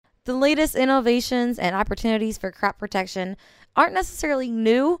The latest innovations and opportunities for crop protection aren't necessarily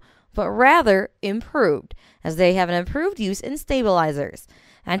new, but rather improved, as they have an improved use in stabilizers.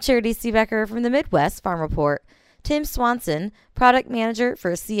 I'm Charity Seebecker from the Midwest Farm Report. Tim Swanson, product manager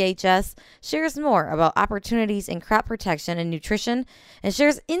for CHS, shares more about opportunities in crop protection and nutrition and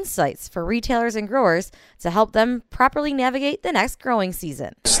shares insights for retailers and growers to help them properly navigate the next growing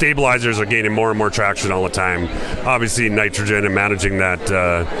season. Stabilizers are gaining more and more traction all the time. Obviously, nitrogen and managing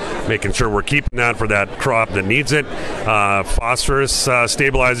that, making sure we're keeping that for that crop that needs it. Phosphorus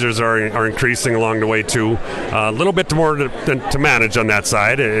stabilizers are increasing along the way too. A little bit more to manage on that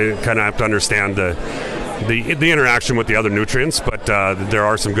side. Kind of have to understand the interaction with the other nutrients, but there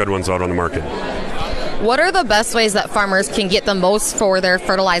are some good ones out on the market. What are the best ways that farmers can get the most for their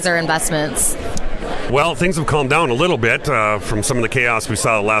fertilizer investments? Well, things have calmed down a little bit from some of the chaos we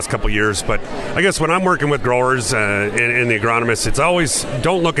saw the last couple of years, but I guess when I'm working with growers and the agronomists, it's always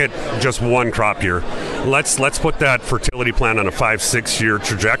don't look at just one crop year. Let's put that fertility plan on a 5-6 year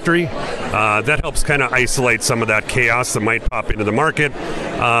trajectory. That helps kind of isolate some of that chaos that might pop into the market,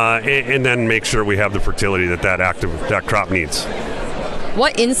 and then make sure we have the fertility that crop needs.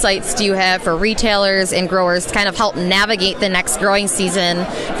 What insights do you have for retailers and growers to kind of help navigate the next growing season?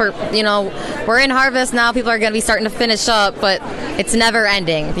 We're in harvest now, people are going to be starting to finish up, but it's never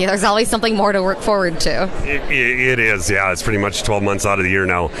ending. There's always something more to work forward to. It is, yeah. It's pretty much 12 months out of the year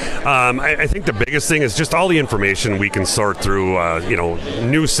now. I think the biggest thing is just all the information we can sort through,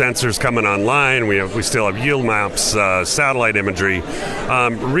 new sensors coming online. We still have yield maps, satellite imagery.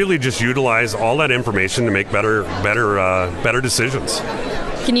 Really just utilize all that information to make better decisions.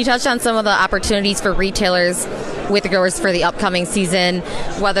 Can you touch on some of the opportunities for retailers with the growers for the upcoming season,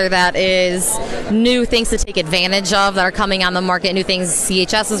 whether that is new things to take advantage of that are coming on the market, new things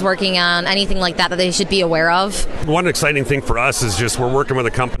CHS is working on, anything like that they should be aware of? One exciting thing for us is just we're working with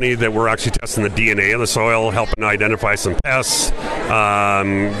a company that we're actually testing the DNA of the soil, helping identify some pests,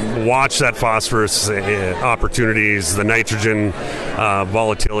 watch that phosphorus opportunities, the nitrogen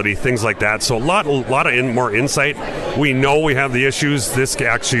volatility, things like that. So a lot more insight. We know we have the issues. This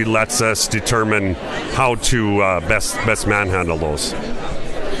actually lets us determine how to best manhandle those.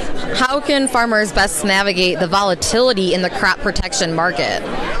 How can farmers best navigate the volatility in the crop protection market?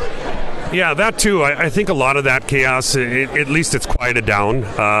 Yeah, that too. I think a lot of that chaos, at least it's quieted down.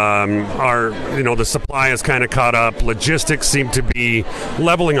 The supply is kind of caught up. Logistics seem to be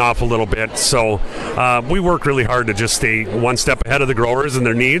leveling off a little bit. So we work really hard to just stay one step ahead of the growers and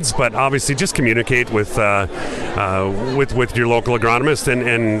their needs, but obviously just communicate with your local agronomist,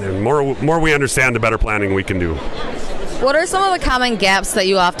 and more we understand, the better planning we can do. What are some of the common gaps that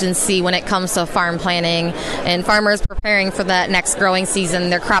you often see when it comes to farm planning and farmers preparing for that next growing season,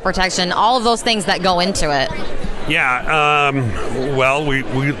 their crop protection, all of those things that go into it? Yeah, well, we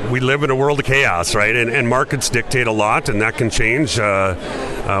live in a world of chaos, right? And markets dictate a lot, and that can change.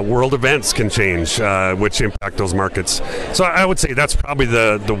 World events can change, which impact those markets. So I would say that's probably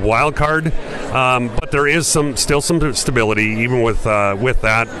the wild card. But there is still some stability, even with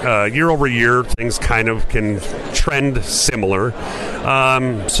that. Year over year, things kind of can trend similar.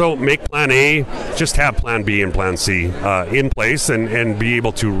 So make Plan A, just have Plan B and Plan C in place, and be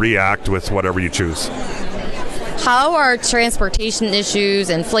able to react with whatever you choose. How are transportation issues,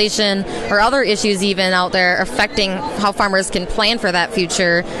 inflation, or other issues even out there affecting how farmers can plan for that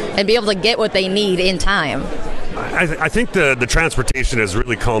future and be able to get what they need in time? I think the transportation has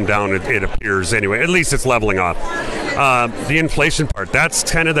really calmed down, it appears anyway. At least it's leveling off. The inflation part, that's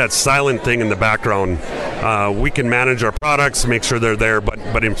kind of that silent thing in the background. We can manage our products, make sure they're there,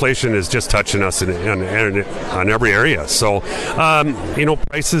 but inflation is just touching us on every area. So,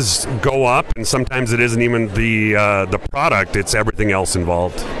 prices go up, and sometimes it isn't even the product, it's everything else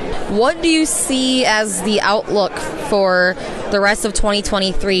involved. What do you see as the outlook for the rest of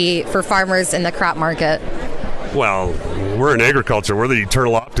 2023 for farmers in the crop market? Well, we're in agriculture. We're the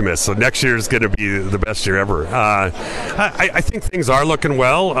eternal optimists, so next year is going to be the best year ever. I think things are looking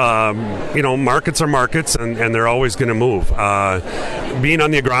well. Markets are markets, and they're always going to move. Being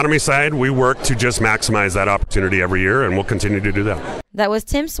on the agronomy side, we work to just maximize that opportunity every year, and we'll continue to do that. That was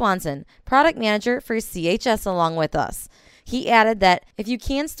Tim Swanson, product manager for CHS, along with us. He added that if you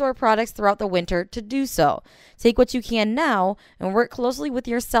can store products throughout the winter, to do so. Take what you can now and work closely with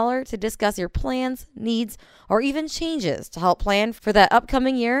your seller to discuss your plans, needs, or even changes to help plan for that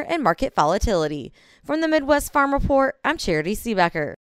upcoming year and market volatility. From the Midwest Farm Report, I'm Charity Seebecker.